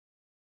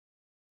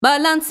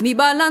Balance me,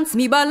 balance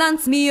me,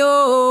 balance me,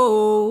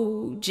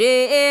 oh,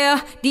 yeah.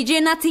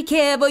 DJ Natty,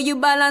 Kevo, you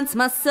balance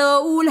my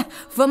soul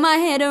from my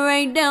head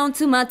right down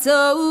to my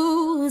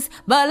toes.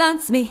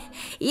 Balance me.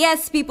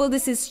 Yes, people,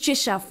 this is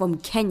Treesha from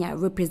Kenya,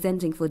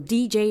 representing for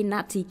DJ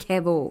Natty,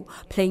 Kevo,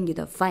 playing you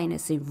the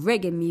finest in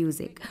reggae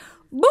music.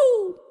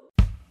 Boo!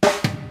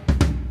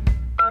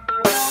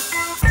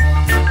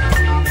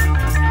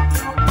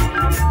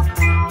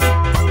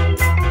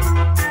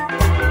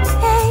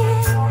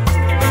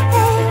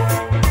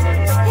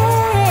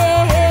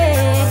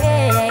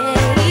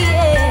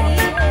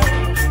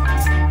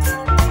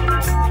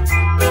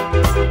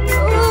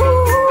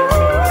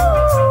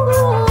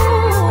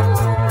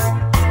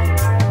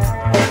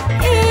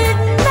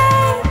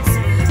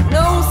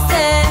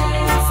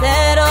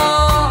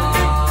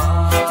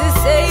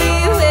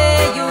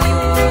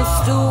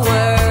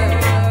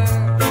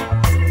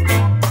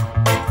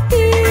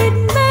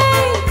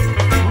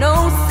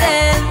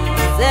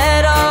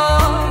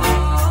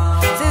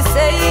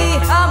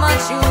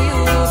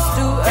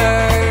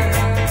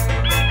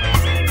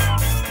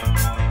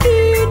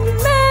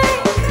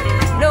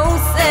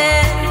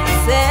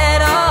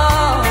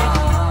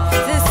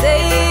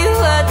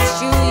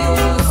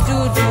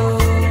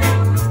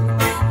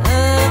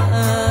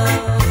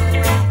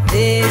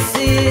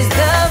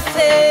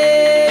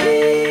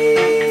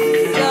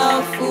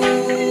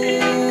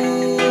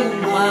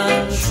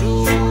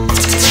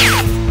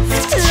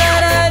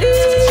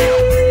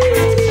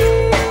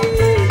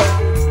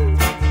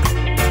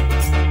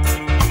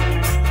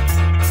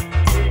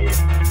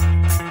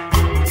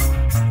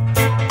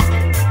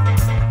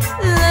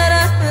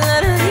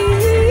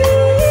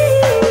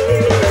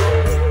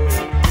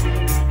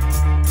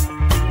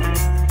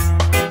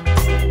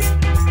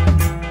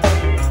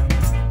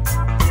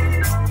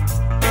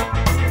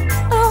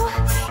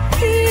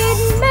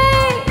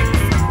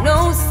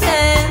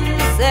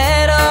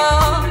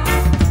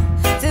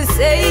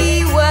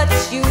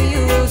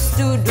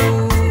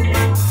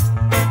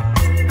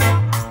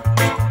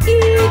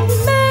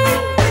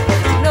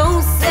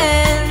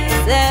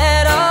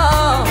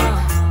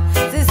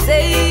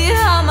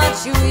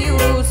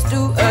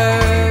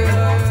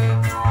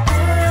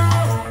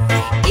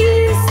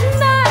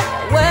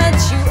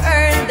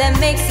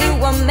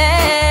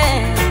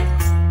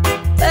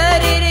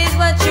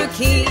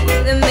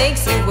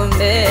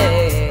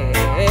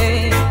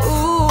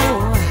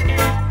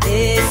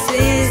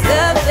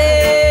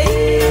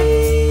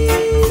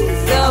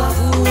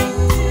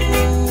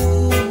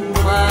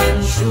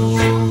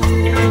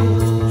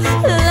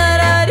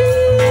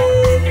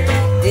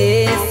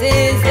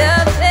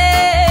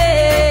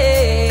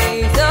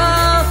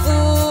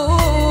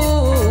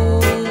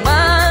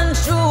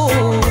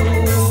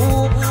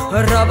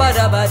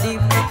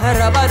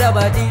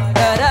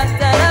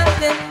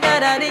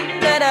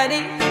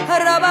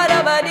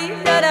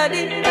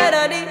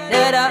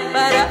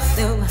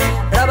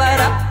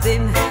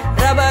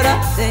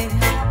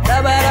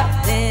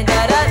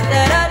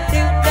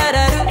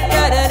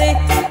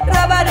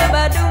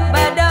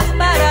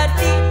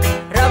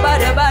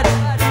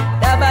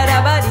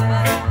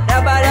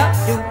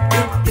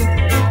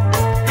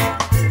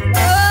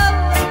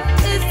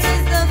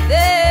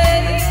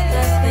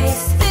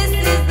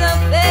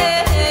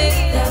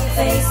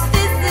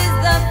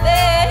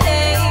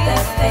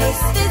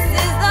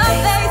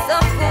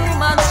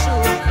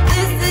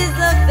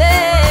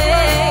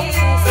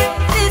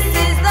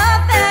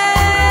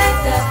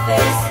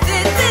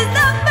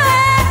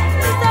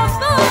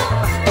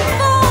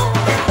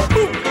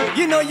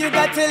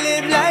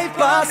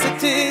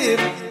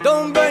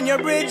 Don't burn your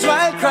bridge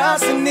while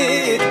crossing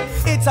it.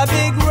 It's a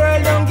big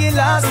world, don't get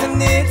lost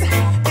in it.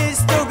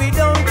 History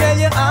don't tell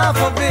you half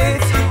of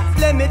it.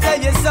 Let me tell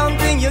you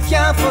something you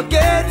can't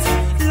forget.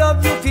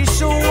 Love you for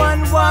sure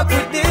and walk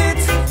with it.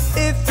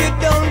 If you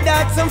don't,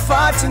 that's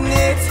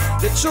unfortunate.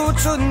 The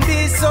truth shouldn't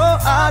be so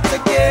hard to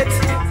get.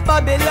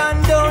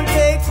 Babylon don't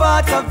take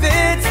part of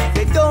it.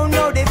 They don't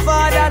know the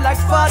father like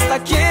foster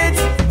kids.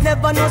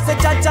 Never know such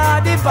a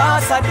child the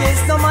boss of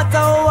this. No matter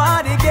how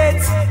hard it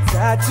gets,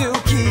 got to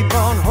keep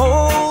on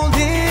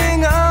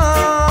holding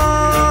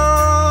on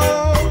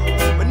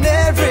when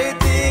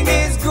everything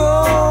is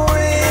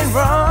going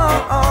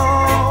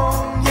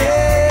wrong.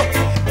 Yeah,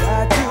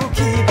 got to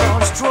keep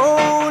on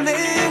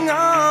strolling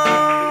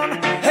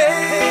on.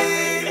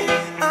 Hey,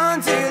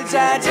 until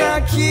Jaja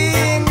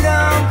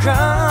kingdom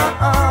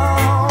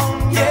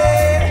come.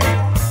 Yeah,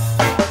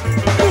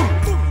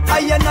 I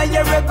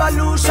a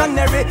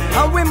revolutionary,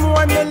 and we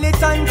more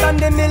militant than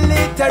the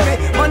military.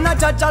 Man a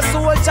judge a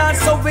soldier,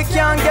 so we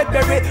can't get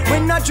buried. We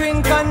not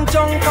drink and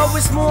junk, and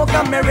we smoke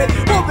and merry.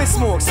 But we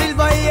smoke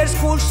silver ears,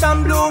 kush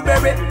and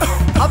blueberry.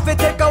 Have to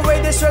take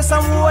away the stress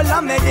and whole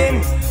of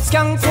medin.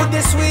 Skank to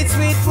the sweet,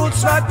 sweet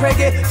fruits, rock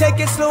reggae. Take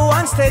it slow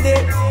and steady.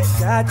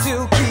 Got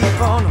to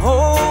keep on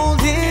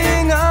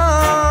holding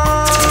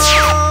on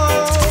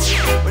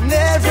when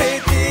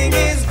everything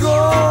is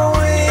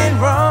going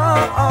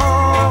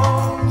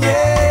wrong.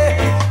 Yeah,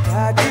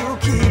 got to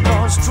keep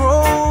on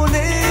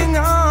strolling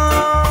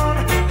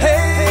on.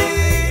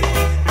 Hey,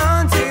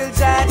 until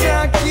that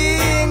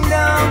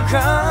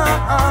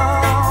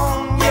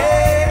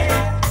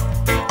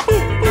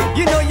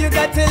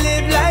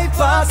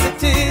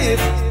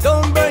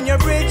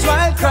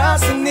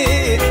crossing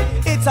it.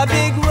 It's a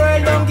big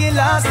world, don't get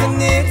lost in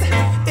it.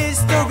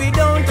 History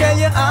don't tell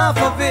you half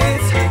of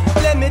it.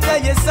 Let me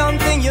tell you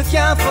something you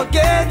can't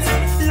forget.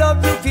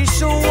 Love you for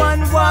sure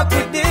and walk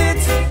with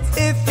it.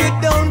 If you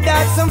don't,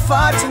 that's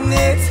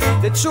unfortunate.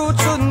 The truth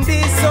shouldn't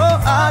be so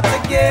hard to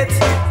get.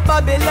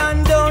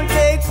 Babylon don't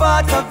take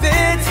part of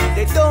it.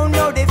 They don't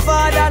know they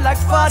father like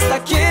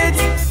foster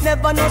kids.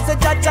 Never know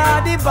such a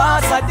child the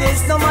boss of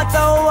this. No matter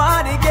how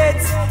hard it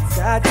gets,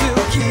 got to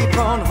keep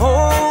on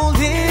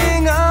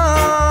holding on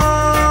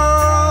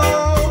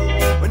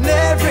when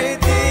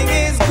everything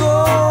is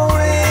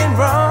going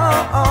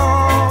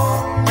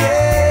wrong.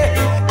 Yeah,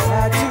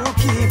 got to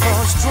keep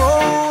on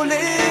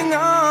strolling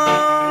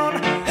on.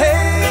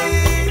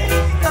 Hey,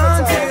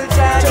 until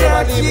Jaja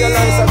keeps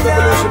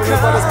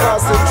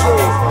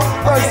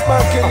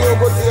Spanking you,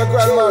 go to your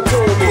grandma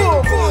too.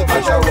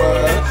 At your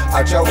world,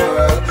 at your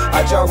world,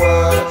 at your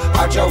world,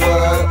 at your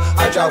world,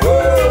 at your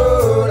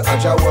world,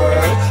 at your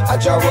world,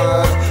 at your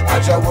world,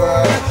 at your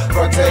world.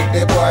 Protect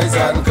the boys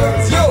and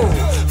girls. Yo!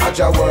 At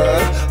your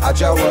world, at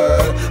your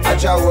world,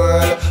 at your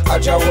world,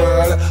 at your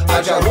world,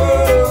 at your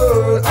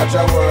world, at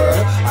your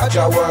world, at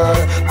your world,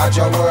 at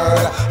your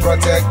world.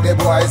 Protect the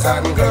boys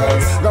and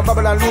girls. When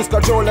Babylon lose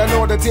control, I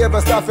know the table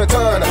start to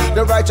turn.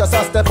 The righteous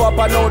are step up,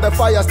 I know the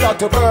fire start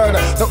to burn.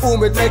 So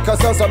whom it make us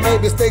some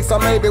maybe stakes,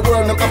 some maybe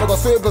worm. Them come go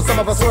swivel, some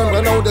of us swim.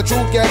 We know the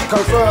truth get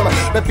confirmed.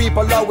 The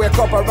people now wake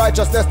up and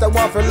righteousness they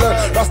want to learn.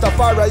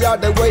 Rastafari are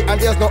the way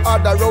and there's no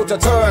other road to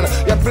turn.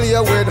 You play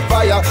with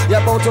fire, you're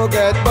about to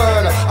get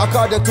burned.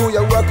 According to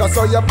your work,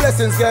 so your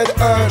blessings get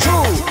earned.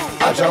 True.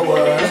 At your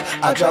world,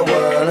 at your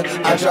world,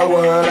 at your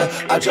world,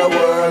 at your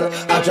world,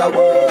 at your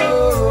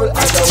world,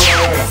 at your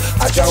world,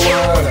 at your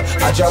world,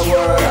 at your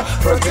world.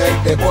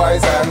 Protect the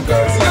boys and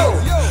girls.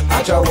 Yo.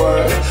 At your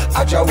world,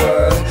 at your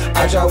world,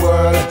 at your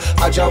world,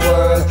 at your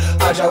world,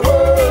 at your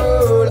world,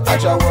 at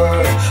your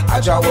world,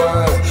 at your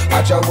world,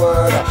 at your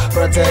world.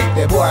 Protect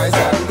the boys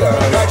and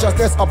girls.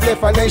 Righteousness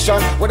uplift a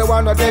nation. We don't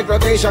want no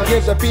degradation.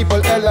 Give the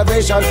people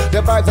elevation,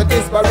 the vibes and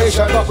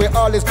inspiration. But with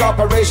all these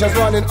corporations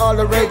running all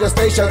the radio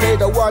stations, they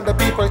don't want the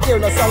people hear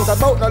no songs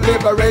about no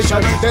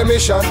liberation. Their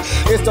mission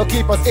is to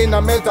keep us in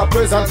a mental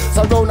prison.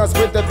 Surround us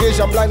with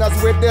division, blind us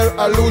with their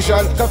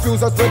illusion,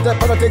 confuse us with their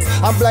politics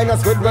and blind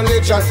us with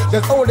religion.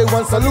 There's only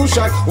one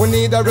solution, we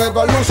need a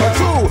revolution.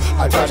 True.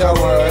 I judge a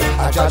world,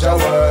 I judge a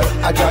world,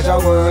 I judge a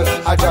world,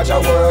 I judge a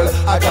world,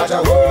 I judge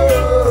a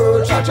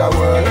world, judge a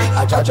world,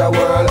 I judge a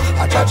world,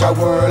 I judge a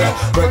world.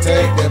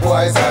 Protect the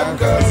boys and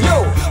girls.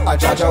 Yo, I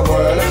judge a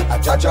world, I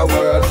judge a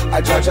world,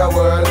 I judge a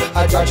world,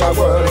 I judge a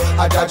world,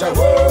 I judge a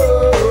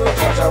world,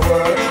 judge a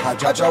world, I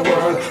judge a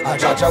world, I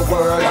judge a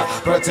world.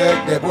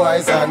 Protect the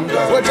boys and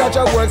girls. Well, judge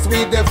a words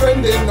we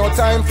defending, no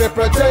time for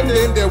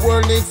pretending. The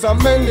world needs some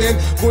mending.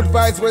 Good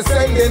vibes we're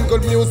sending,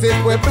 good music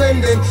we're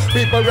blending.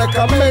 People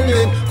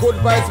recommending, good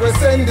vibes we're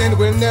sending.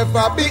 Will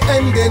never be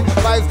ending.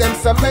 Vibes them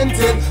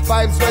cementing,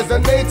 vibes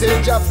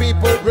resonating. Just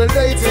people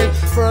relating,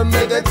 firm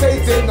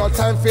meditating. No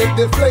time for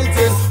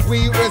deflating.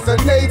 We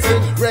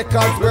resonating,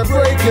 records we're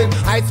breaking,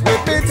 heights we're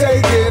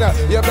taking.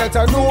 You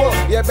better know,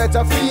 you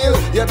better feel,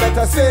 you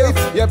better save,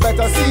 you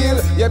better seal,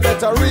 you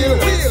better real.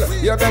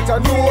 You better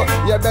know,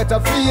 you better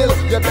feel,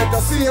 you better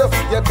save,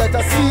 you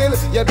better seal,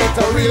 you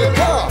better real.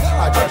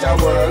 I judge a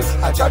world,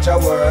 I judge a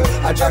world,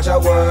 I judge a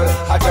world,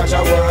 I judge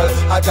a world,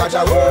 I judge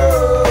a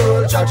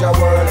world, judge a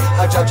world,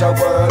 I judge a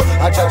world,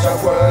 I judge a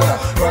world.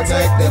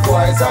 Protect the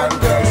boys and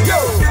girls. Yo,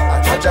 I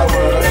judge a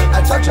world,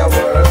 I judge a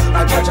world,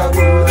 I judge a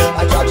world,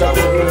 I judge a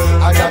world,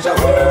 I judge a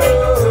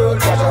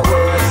world, judge a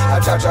world, I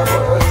judge a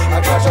world,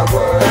 I judge a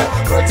world.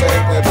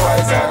 Protect the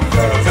boys and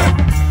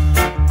girls.